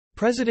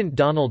President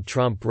Donald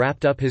Trump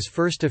wrapped up his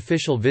first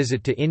official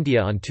visit to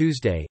India on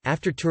Tuesday,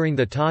 after touring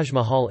the Taj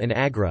Mahal in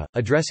Agra,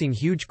 addressing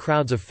huge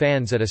crowds of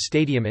fans at a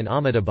stadium in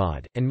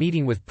Ahmedabad, and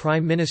meeting with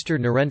Prime Minister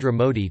Narendra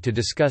Modi to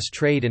discuss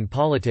trade and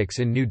politics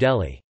in New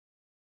Delhi.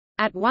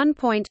 At one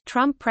point,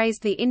 Trump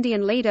praised the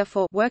Indian leader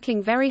for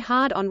working very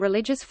hard on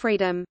religious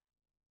freedom.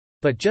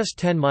 But just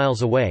 10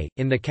 miles away,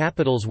 in the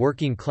capital's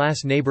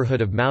working-class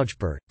neighborhood of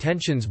Maujpur,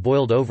 tensions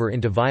boiled over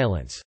into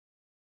violence.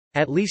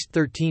 At least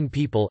 13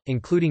 people,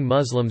 including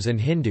Muslims and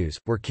Hindus,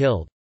 were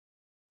killed.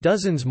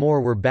 Dozens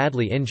more were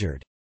badly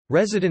injured.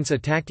 Residents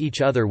attacked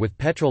each other with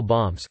petrol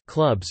bombs,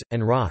 clubs,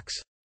 and rocks.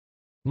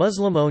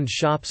 Muslim-owned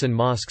shops and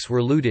mosques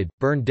were looted,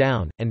 burned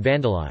down, and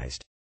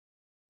vandalized.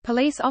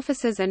 Police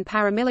officers and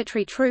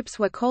paramilitary troops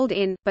were called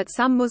in, but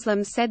some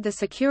Muslims said the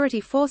security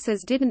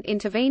forces didn't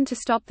intervene to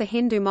stop the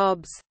Hindu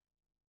mobs.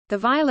 The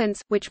violence,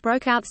 which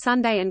broke out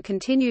Sunday and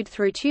continued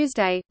through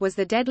Tuesday, was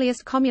the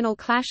deadliest communal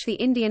clash the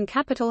Indian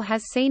capital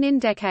has seen in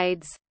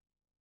decades.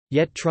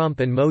 Yet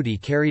Trump and Modi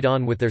carried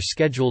on with their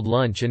scheduled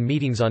lunch and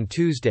meetings on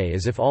Tuesday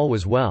as if all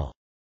was well.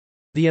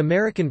 The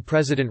American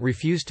president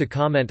refused to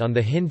comment on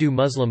the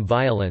Hindu-Muslim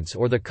violence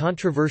or the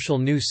controversial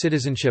new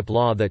citizenship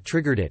law that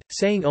triggered it,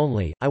 saying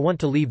only, "I want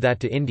to leave that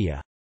to India.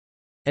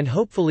 And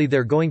hopefully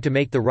they're going to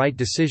make the right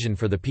decision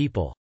for the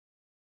people."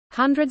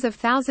 Hundreds of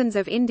thousands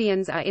of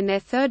Indians are in their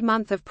third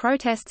month of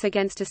protests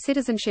against a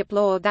citizenship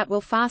law that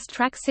will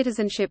fast-track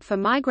citizenship for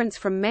migrants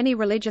from many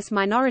religious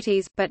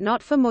minorities, but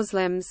not for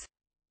Muslims.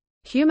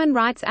 Human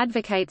rights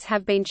advocates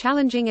have been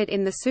challenging it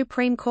in the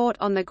Supreme Court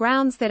on the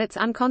grounds that it's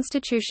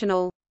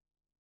unconstitutional.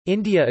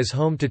 India is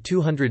home to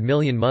 200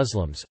 million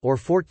Muslims, or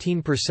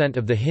 14%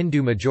 of the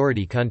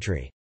Hindu-majority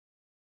country.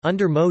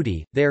 Under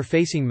Modi, they are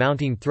facing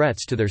mounting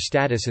threats to their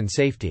status and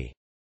safety.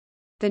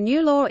 The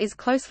new law is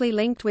closely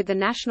linked with the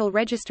National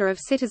Register of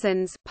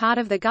Citizens, part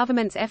of the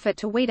government's effort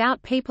to weed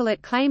out people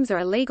it claims are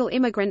illegal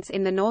immigrants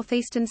in the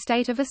northeastern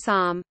state of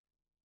Assam.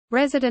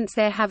 Residents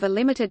there have a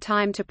limited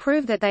time to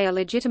prove that they are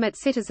legitimate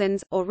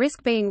citizens, or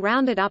risk being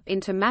rounded up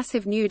into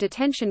massive new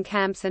detention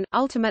camps and,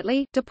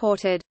 ultimately,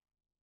 deported.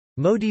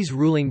 Modi's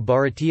ruling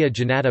Bharatiya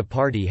Janata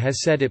Party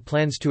has said it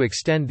plans to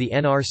extend the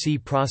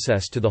NRC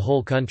process to the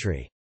whole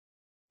country.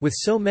 With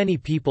so many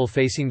people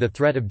facing the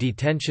threat of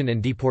detention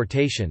and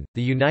deportation,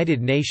 the United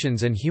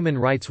Nations and Human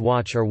Rights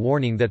Watch are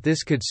warning that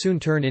this could soon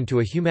turn into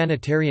a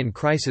humanitarian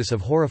crisis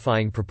of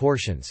horrifying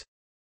proportions.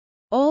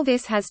 All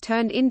this has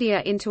turned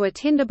India into a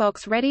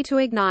tinderbox ready to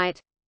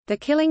ignite. The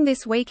killing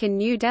this week in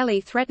New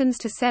Delhi threatens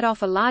to set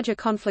off a larger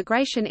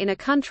conflagration in a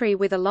country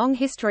with a long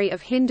history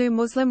of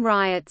Hindu-Muslim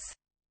riots.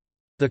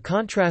 The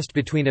contrast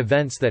between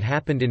events that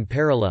happened in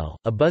parallel,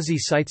 a buzzy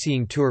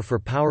sightseeing tour for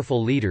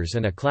powerful leaders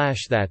and a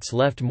clash that's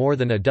left more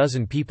than a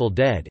dozen people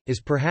dead,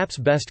 is perhaps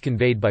best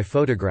conveyed by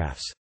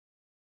photographs.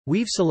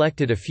 We've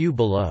selected a few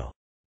below.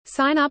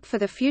 Sign up for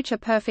the Future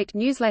Perfect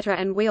newsletter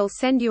and we'll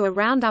send you a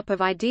roundup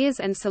of ideas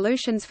and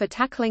solutions for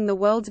tackling the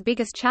world's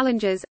biggest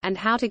challenges, and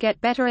how to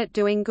get better at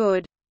doing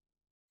good.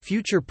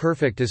 Future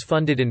Perfect is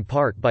funded in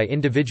part by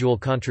individual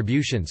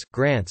contributions,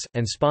 grants,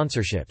 and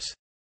sponsorships.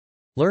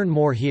 Learn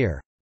more here.